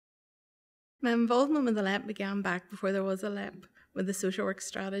My involvement with the LEP began back before there was a LEP, with the social work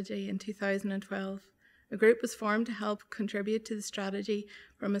strategy in 2012. A group was formed to help contribute to the strategy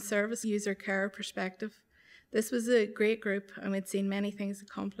from a service user care perspective. This was a great group and we'd seen many things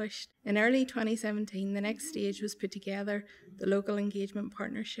accomplished. In early 2017, the next stage was put together, the local engagement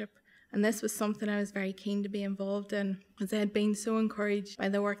partnership, and this was something I was very keen to be involved in, as I had been so encouraged by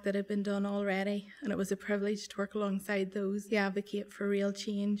the work that had been done already, and it was a privilege to work alongside those who advocate for real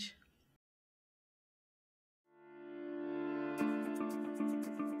change.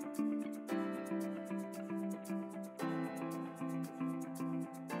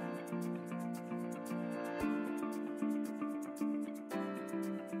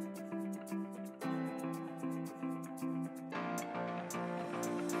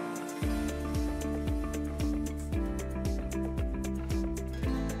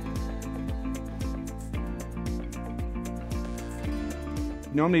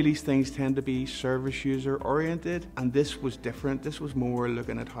 Normally these things tend to be service user oriented, and this was different. This was more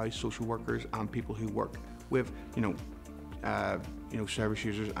looking at how social workers and people who work with, service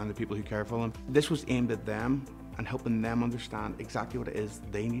users and the people who care for them. This was aimed at them and helping them understand exactly what it is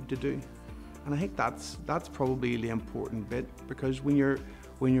they need to do. And I think that's probably the important bit, because when you're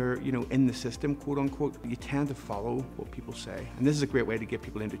in the system, quote unquote, you tend to follow what people say. And this is a great way to get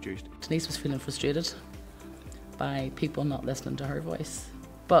people introduced. Denise was feeling frustrated by people not listening to her voice.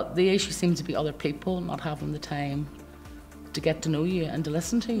 But the issue seemed to be other people not having the time to get to know you and to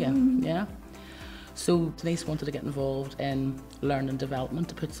listen to you, yeah? So Denise wanted to get involved in learning development,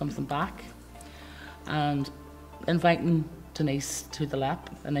 to put something back. And inviting Denise to the LEP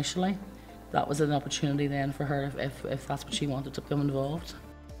initially, that was an opportunity then for her if that's what she wanted to become involved.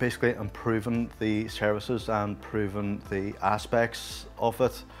 Basically improving the services and improving the aspects of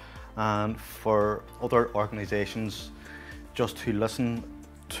it, and for other organisations just to listen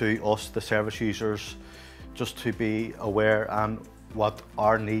to us, the service users, just to be aware and what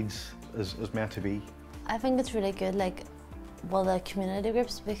our needs is meant to be. I think it's really good, the community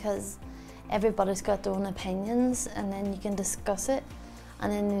groups, because everybody's got their own opinions, and then you can discuss it,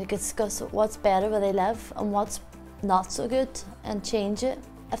 and then you can discuss what's better where they live and what's not so good, and change it.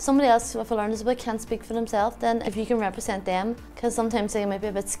 If somebody else with a learning disability can't speak for themselves, then if you can represent them, because sometimes they might be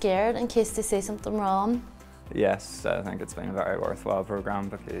a bit scared in case they say something wrong. Yes, I think it's been a very worthwhile programme,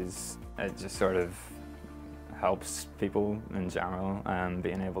 because it just sort of helps people in general and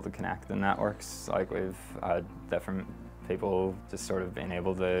being able to connect in networks. Like, we've had different people just sort of being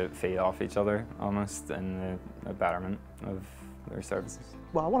able to feed off each other almost in the betterment of their services.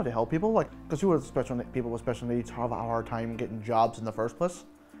 Well, I wanted to help people, because people with special needs have a hard time getting jobs in the first place.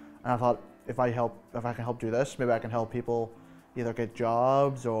 And I thought, if I can help do this, maybe I can help people either get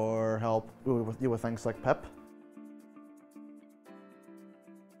jobs or help with things like PIP.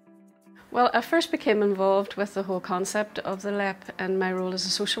 Well, I first became involved with the whole concept of the LEP in my role as a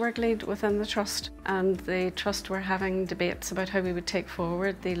social work lead within the Trust. And the Trust were having debates about how we would take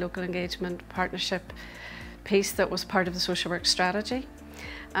forward the local engagement partnership piece that was part of the social work strategy.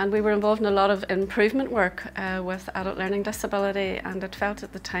 And we were involved in a lot of improvement work with adult learning disability, and it felt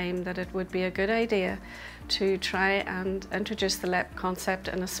at the time that it would be a good idea to try and introduce the LEP concept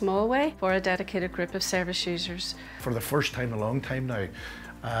in a small way for a dedicated group of service users. For the first time in a long time now,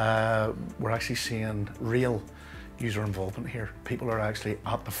 we're actually seeing real user involvement here. People are actually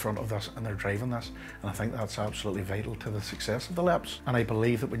at the front of this and they're driving this, and I think that's absolutely vital to the success of the LEPs. And I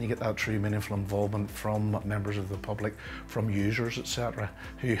believe that when you get that true meaningful involvement from members of the public, from users, etc.,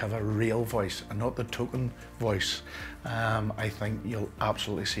 who have a real voice and not the token voice, I think you'll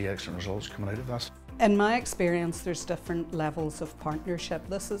absolutely see excellent results coming out of this. In my experience, there's different levels of partnership.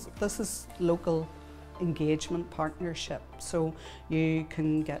 This is local engagement partnership. So you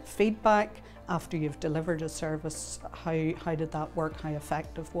can get feedback after you've delivered a service. How did that work? How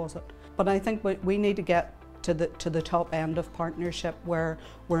effective was it? But I think we need to get to the top end of partnership, where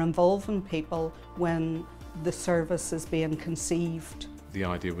we're involving people when the service is being conceived. The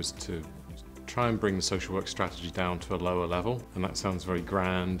idea was to try and bring the social work strategy down to a lower level, and that sounds very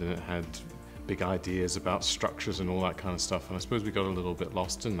grand, and it had big ideas about structures and all that kind of stuff, and I suppose we got a little bit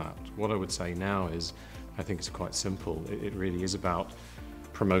lost in that. What I would say now is, I think it's quite simple. It really is about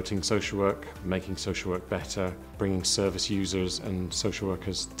promoting social work, making social work better, bringing service users and social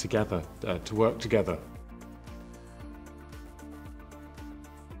workers together to work together.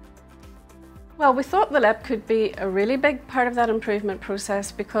 Well, we thought the LEP could be a really big part of that improvement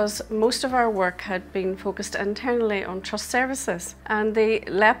process, because most of our work had been focused internally on trust services, and the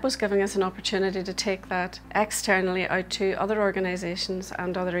LEP was giving us an opportunity to take that externally out to other organisations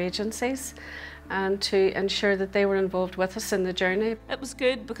and other agencies. and to ensure that they were involved with us in the journey. It was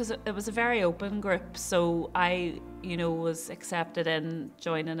good because it was a very open group, so I was accepted in,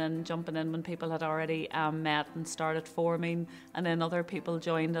 joining in, jumping in when people had already met and started forming, and then other people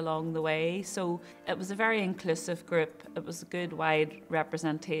joined along the way. So it was a very inclusive group. It was a good wide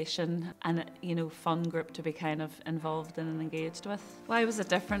representation and fun group to be kind of involved in and engaged with. Why was it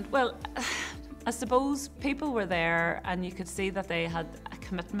different? Well, I suppose people were there and you could see that they had a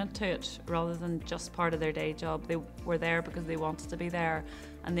commitment to it rather than just part of their day job. They were there because they wanted to be there,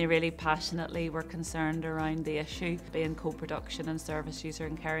 and they really passionately were concerned around the issue being co-production and service user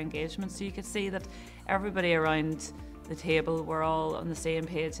and care engagement. So you could see that everybody around the table were all on the same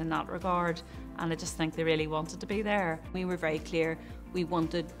page in that regard, and I just think they really wanted to be there. We were very clear. We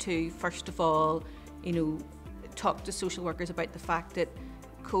wanted to, first of all, talk to social workers about the fact that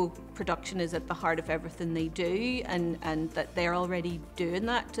co-production is at the heart of everything they do, and that they're already doing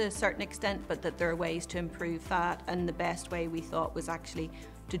that to a certain extent, but that there are ways to improve that, and the best way we thought was actually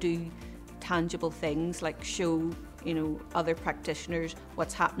to do tangible things like show other practitioners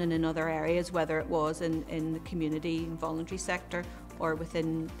what's happening in other areas, whether it was in the community and voluntary sector or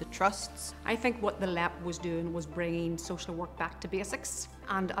within the trusts. I think what the LEP was doing was bringing social work back to basics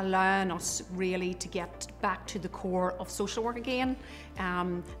and allowing us really to get back to the core of social work again.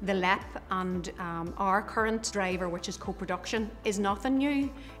 The LEP and our current driver, which is co-production, is nothing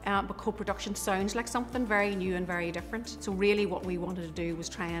new, but co-production sounds like something very new and very different. So really what we wanted to do was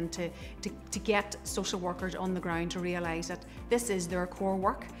trying to get social workers on the ground to realise that this is their core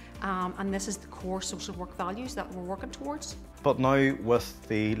work, and this is the core social work values that we're working towards. But now with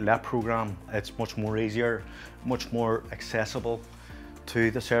the LEP programme, it's much more easier, much more accessible to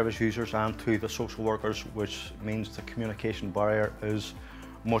the service users and to the social workers, which means the communication barrier is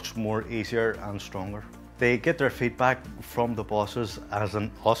much more easier and stronger. They get their feedback from the bosses as in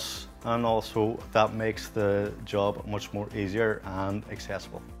us, and also that makes the job much more easier and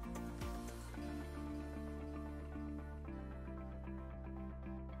accessible.